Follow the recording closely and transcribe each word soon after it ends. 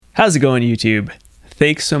How's it going, YouTube?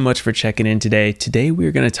 Thanks so much for checking in today. Today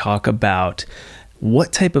we're going to talk about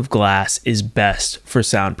what type of glass is best for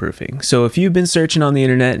soundproofing. So if you've been searching on the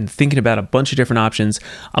internet and thinking about a bunch of different options,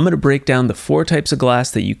 I'm going to break down the 4 types of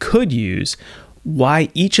glass that you could use, why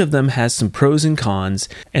each of them has some pros and cons,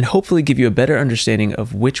 and hopefully give you a better understanding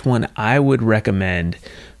of which one I would recommend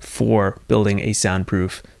for building a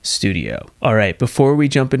soundproof studio. All right, before we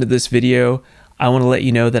jump into this video, I want to let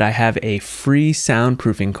you know that I have a free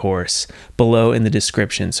soundproofing course below in the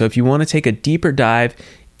description. So if you want to take a deeper dive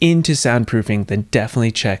into soundproofing, then definitely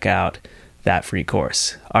check out that free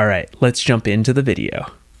course. All right, let's jump into the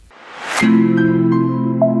video.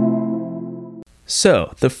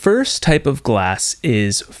 So the first type of glass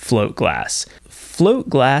is float glass. Float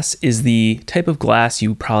glass is the type of glass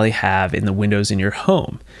you probably have in the windows in your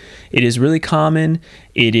home. It is really common.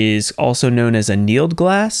 It is also known as annealed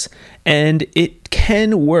glass, and it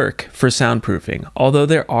can work for soundproofing, although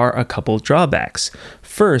there are a couple drawbacks.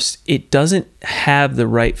 First, it doesn't have the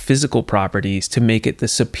right physical properties to make it the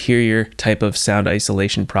superior type of sound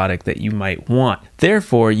isolation product that you might want.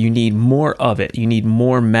 Therefore, you need more of it. You need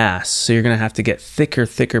more mass, so you're going to have to get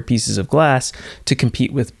thicker pieces of glass to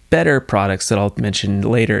compete with better products that I'll mention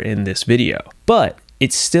later in this video. But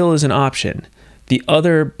it still is an option. The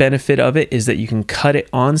other benefit of it is that you can cut it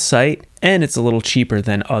on site, and it's a little cheaper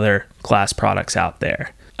than other glass products out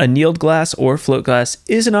there. Annealed glass or float glass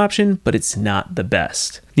is an option, but it's not the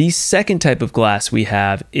best. The second type of glass we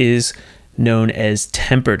have is known as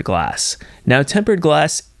tempered glass. Now, tempered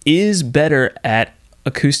glass is better at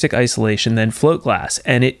acoustic isolation than float glass,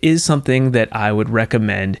 and it is something that I would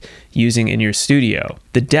recommend using in your studio.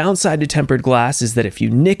 The downside to tempered glass is that if you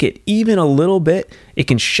nick it even a little bit, it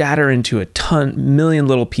can shatter into a million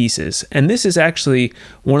little pieces. And this is actually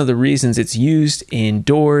one of the reasons it's used in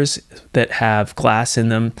doors that have glass in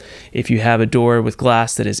them. If you have a door with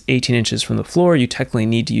glass that is 18 inches from the floor, you technically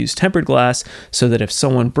need to use tempered glass so that if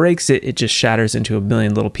someone breaks it, it just shatters into a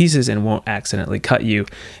million little pieces and won't accidentally cut you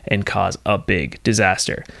and cause a big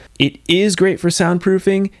disaster. It is great for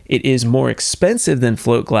soundproofing. It is more expensive than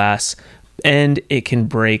float glass, and it can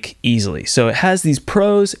break easily. So it has these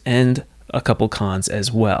pros and a couple cons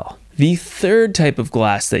as well. The third type of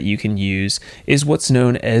glass that you can use is what's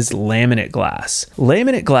known as laminate glass.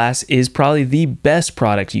 Laminate glass is probably the best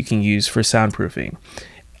product you can use for soundproofing.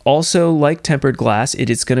 Also, like tempered glass, it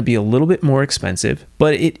is going to be a little bit more expensive,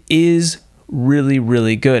 but it is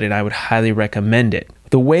really good, and I would highly recommend it.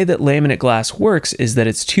 The way that laminate glass works is that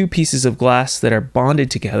it's 2 pieces of glass that are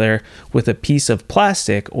bonded together with a piece of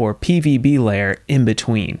plastic or PVB layer in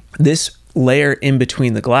between. This layer in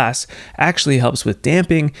between the glass actually helps with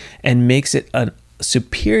damping and makes it a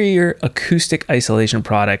superior acoustic isolation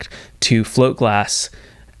product to float glass,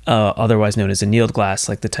 otherwise known as annealed glass,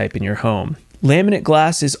 like the type in your home. Laminate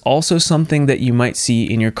glass is also something that you might see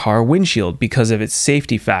in your car windshield because of its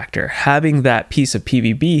safety factor. Having that piece of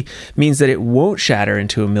PVB means that it won't shatter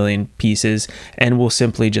into a million pieces and will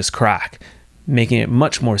simply just crack, making it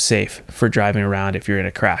much more safe for driving around if you're in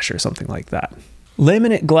a crash or something like that.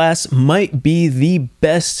 Laminate glass might be the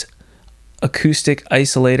best acoustic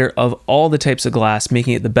isolator of all the types of glass,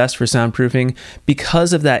 making it the best for soundproofing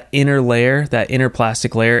because of that inner layer, that inner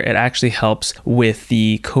plastic layer. It actually helps with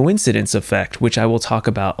the coincidence effect, which I will talk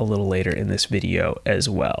about a little later in this video as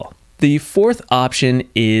well. The fourth option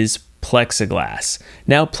is plexiglass.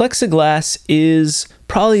 Now, plexiglass is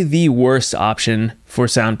probably the worst option for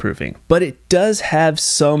soundproofing, but it does have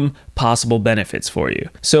some possible benefits for you.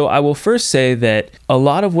 So I will first say that a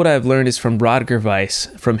lot of what I've learned is from Rodger Weiss,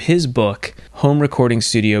 from his book, Home Recording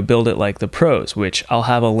Studio, Build It Like the Pros, which I'll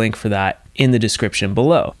have a link for that in the description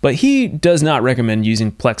below. But he does not recommend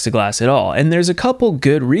using plexiglass at all, and there's a couple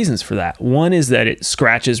good reasons for that. One is that it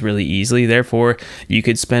scratches really easily, therefore you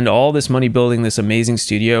could spend all this money building this amazing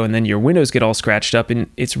studio and then your windows get all scratched up, and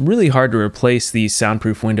it's really hard to replace these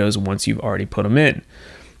soundproof windows once you've already put them in.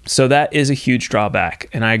 So that is a huge drawback,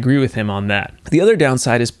 and I agree with him on that. The other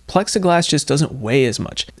downside is plexiglass just doesn't weigh as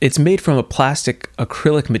much. It's made from a plastic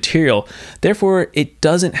acrylic material, therefore it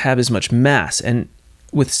doesn't have as much mass, and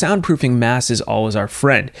with soundproofing, mass is always our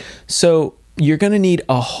friend. So you're going to need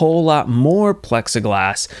a whole lot more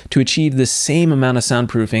plexiglass to achieve the same amount of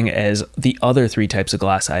soundproofing as the other 3 types of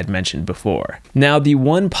glass I had mentioned before. Now, the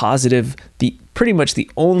one positive, pretty much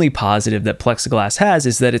the only positive that plexiglass has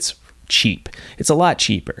is that it's cheap. It's a lot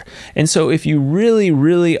cheaper. And so if you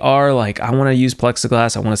really are like, I want to use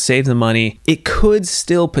plexiglass, I want to save the money, it could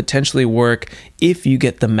still potentially work if you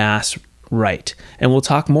get the mass right. And we'll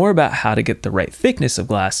talk more about how to get the right thickness of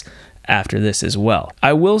glass after this as well.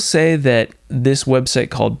 I will say that this website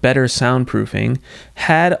called Better Soundproofing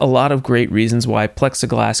had a lot of great reasons why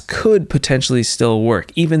plexiglass could potentially still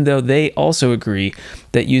work, even though they also agree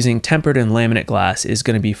that using tempered and laminate glass is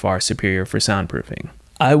going to be far superior for soundproofing.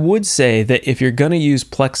 I would say that if you're going to use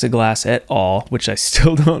plexiglass at all, which I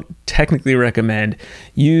still don't technically recommend,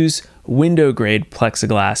 use window grade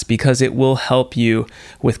plexiglass because it will help you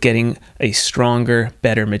with getting a stronger,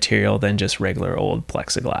 better material than just regular old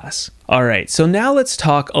plexiglass. All right, so now let's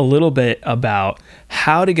talk a little bit about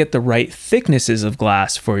how to get the right thicknesses of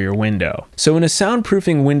glass for your window. So in a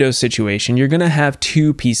soundproofing window situation, you're going to have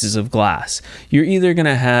two pieces of glass. You're either going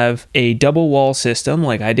to have a double wall system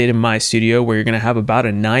like I did in my studio, where you're going to have about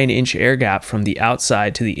a 9-inch air gap from the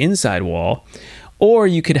outside to the inside wall. Or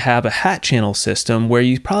you could have a hat channel system where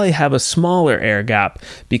you probably have a smaller air gap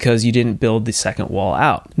because you didn't build the second wall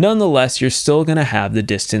out. Nonetheless, you're still going to have the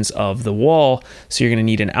distance of the wall, so you're going to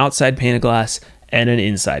need an outside pane of glass and an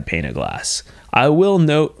inside pane of glass. I will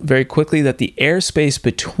note very quickly that the airspace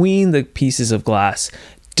between the pieces of glass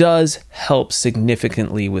does help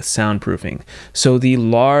significantly with soundproofing. So the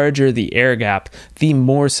larger the air gap, the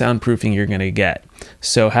more soundproofing you're going to get.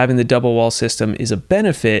 So having the double wall system is a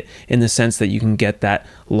benefit in the sense that you can get that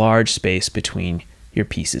large space between your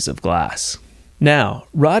pieces of glass. Now,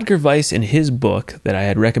 Rodger Weiss in his book that I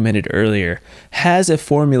had recommended earlier has a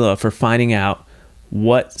formula for finding out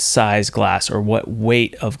what size glass or what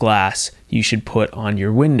weight of glass you should put on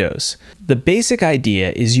your windows. The basic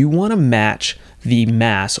idea is you want to match the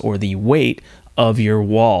mass or the weight of your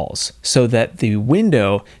walls so that the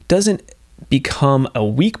window doesn't become a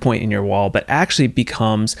weak point in your wall, but actually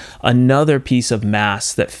becomes another piece of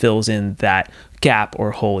mass that fills in that gap or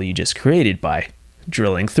hole you just created by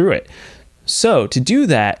drilling through it. So to do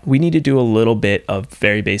that, we need to do a little bit of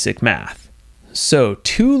very basic math. So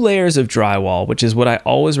 2 layers of drywall, which is what I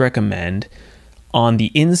always recommend, on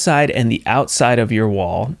the inside and the outside of your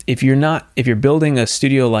wall. If you're building a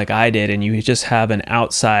studio like I did and you just have an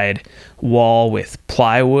outside wall with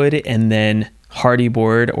plywood and then hardy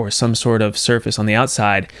board or some sort of surface on the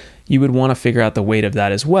outside, you would want to figure out the weight of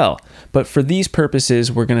that as well. But for these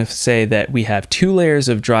purposes, we're going to say that we have 2 layers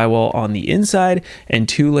of drywall on the inside and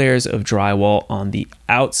 2 layers of drywall on the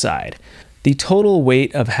outside. The total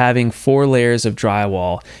weight of having 4 layers of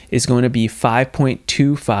drywall is going to be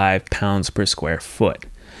 5.25 pounds per square foot.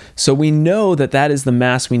 So we know that that is the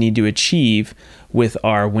mass we need to achieve with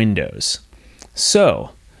our windows.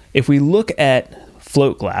 So if we look at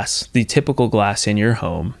float glass, the typical glass in your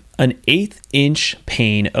home, an 1/8-inch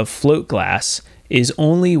pane of float glass is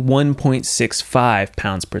only 1.65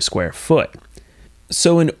 pounds per square foot.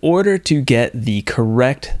 So in order to get the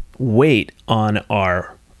correct weight on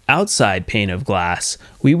our outside pane of glass,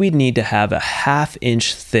 we would need to have a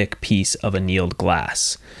 1/2-inch thick piece of annealed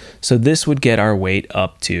glass. So this would get our weight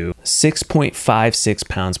up to 6.56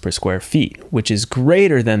 pounds per square feet, which is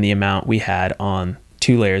greater than the amount we had on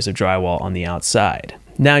 2 layers of drywall on the outside.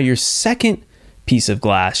 Now your second piece of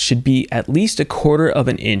glass should be at least 1/4 of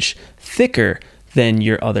an inch thicker than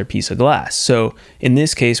your other piece of glass. So in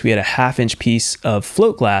this case, we had a 1/2-inch piece of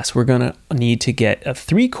float glass. We're going to need to get a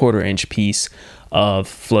 3/4-inch piece of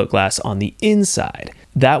float glass on the inside.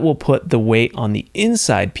 That will put the weight on the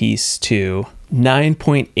inside piece to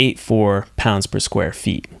 9.84 pounds per square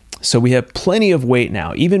feet. So we have plenty of weight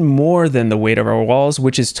now, even more than the weight of our walls,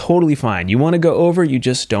 which is totally fine. You want to go over, you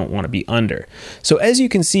just don't want to be under. So as you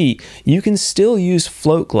can see, you can still use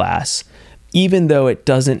float glass even though it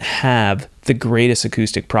doesn't have the greatest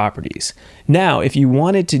acoustic properties. Now, if you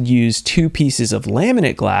wanted to use 2 pieces of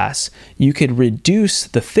laminate glass, you could reduce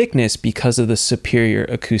the thickness because of the superior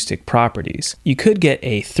acoustic properties. You could get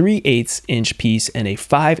a 3/8-inch piece and a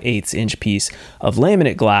 5/8-inch piece of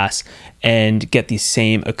laminate glass and get the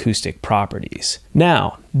same acoustic properties.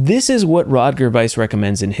 Now, this is what Rodger Weiss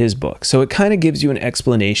recommends in his book. So it kind of gives you an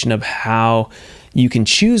explanation of how you can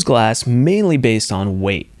choose glass mainly based on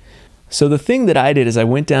weight. So the thing that I did is I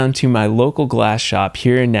went down to my local glass shop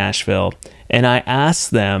here in Nashville and I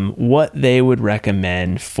asked them what they would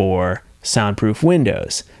recommend for soundproof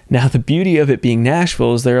windows. Now the beauty of it being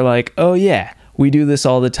Nashville is they're like, oh yeah, we do this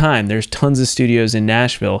all the time. There's tons of studios in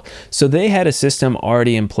Nashville. So they had a system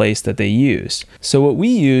already in place that they used. So what we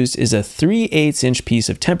used is a 3/8-inch piece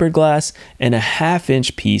of tempered glass and a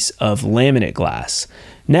 1/2-inch piece of laminate glass.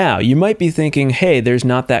 Now, you might be thinking, hey, there's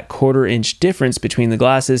not that 1/4 inch difference between the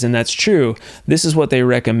glasses, and that's true. This is what they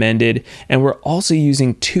recommended, and we're also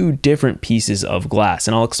using 2 different pieces of glass,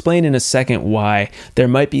 and I'll explain in a second why there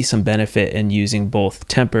might be some benefit in using both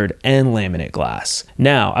tempered and laminate glass.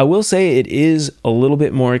 Now, I will say it is a little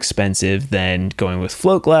bit more expensive than going with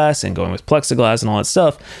float glass and going with plexiglass and all that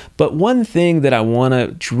stuff, but one thing that I want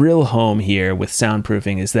to drill home here with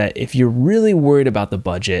soundproofing is that if you're really worried about the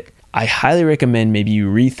budget, I highly recommend maybe you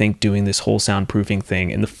rethink doing this whole soundproofing thing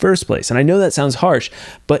in the first place. And I know that sounds harsh,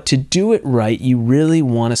 but to do it right, you really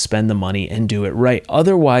want to spend the money and do it right.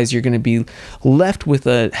 Otherwise, you're going to be left with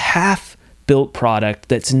a half-built product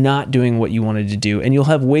that's not doing what you wanted to do, and you'll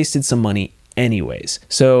have wasted some money anyways.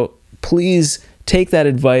 So please take that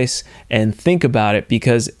advice and think about it,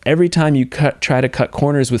 because every time you try to cut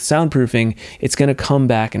corners with soundproofing, it's going to come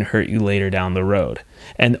back and hurt you later down the road.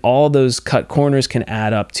 And all those cut corners can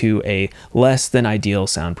add up to a less than ideal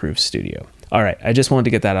soundproof studio. All right, I just wanted to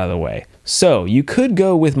get that out of the way. So you could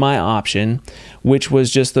go with my option, which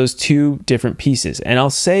was just those 2 different pieces. And I'll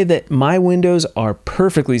say that my windows are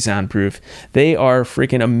perfectly soundproof. They are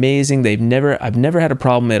freaking amazing. I've never had a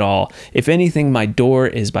problem at all. If anything, my door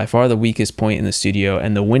is by far the weakest point in the studio,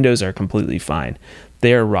 and the windows are completely fine.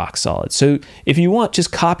 They are rock solid. So if you want,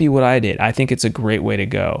 just copy what I did. I think it's a great way to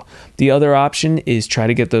go. The other option is try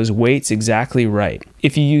to get those weights exactly right.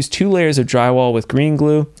 If you use 2 layers of drywall with green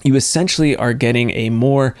glue, you essentially are getting a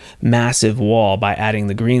more massive wall by adding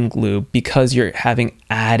the green glue, because you're having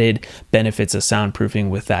added benefits of soundproofing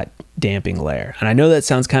with that damping layer. And I know that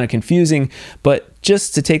sounds kind of confusing, but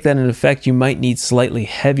just to take that into effect, you might need slightly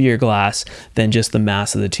heavier glass than just the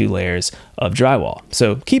mass of the 2 layers of drywall.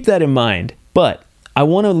 So keep that in mind. But I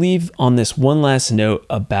want to leave on this one last note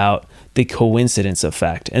about the coincidence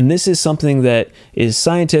effect. And this is something that is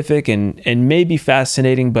scientific and may be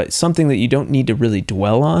fascinating, but something that you don't need to really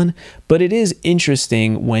dwell on. But it is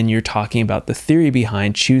interesting when you're talking about the theory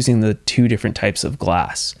behind choosing the 2 different types of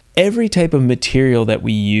glass. Every type of material that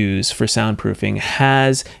we use for soundproofing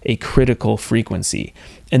has a critical frequency.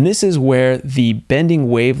 And this is where the bending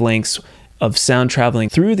wavelengths of sound traveling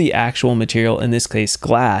through the actual material, in this case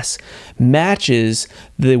glass, matches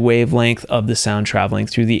the wavelength of the sound traveling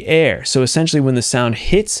through the air. So essentially, when the sound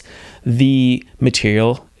hits the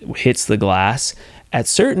material, hits the glass, at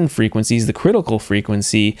certain frequencies, the critical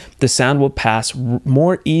frequency, the sound will pass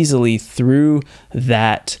more easily through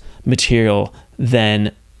that material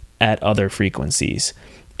than at other frequencies.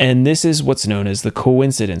 And this is what's known as the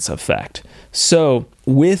coincidence effect. So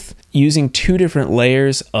with using 2 different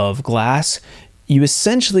layers of glass, you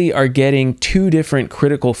essentially are getting 2 different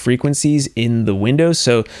critical frequencies in the window.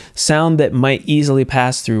 So sound that might easily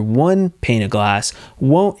pass through one pane of glass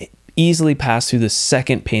won't easily pass through the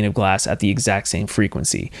second pane of glass at the exact same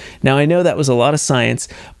frequency. Now, I know that was a lot of science,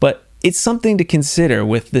 but it's something to consider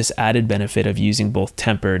with this added benefit of using both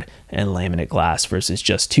tempered and laminate glass versus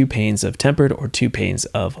just 2 panes of tempered or 2 panes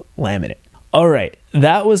of laminate. All right,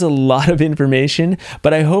 that was a lot of information,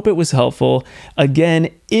 but I hope it was helpful. Again,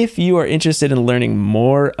 if you are interested in learning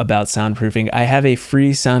more about soundproofing, I have a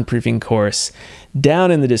free soundproofing course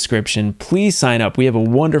down in the description. Please sign up. We have a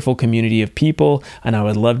wonderful community of people, and I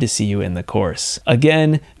would love to see you in the course.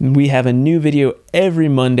 Again, we have a new video every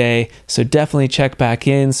Monday, so definitely check back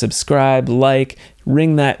in, subscribe, like,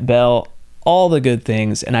 ring that bell, all the good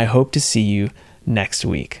things, and I hope to see you next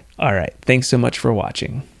week. All right, thanks so much for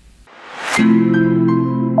watching.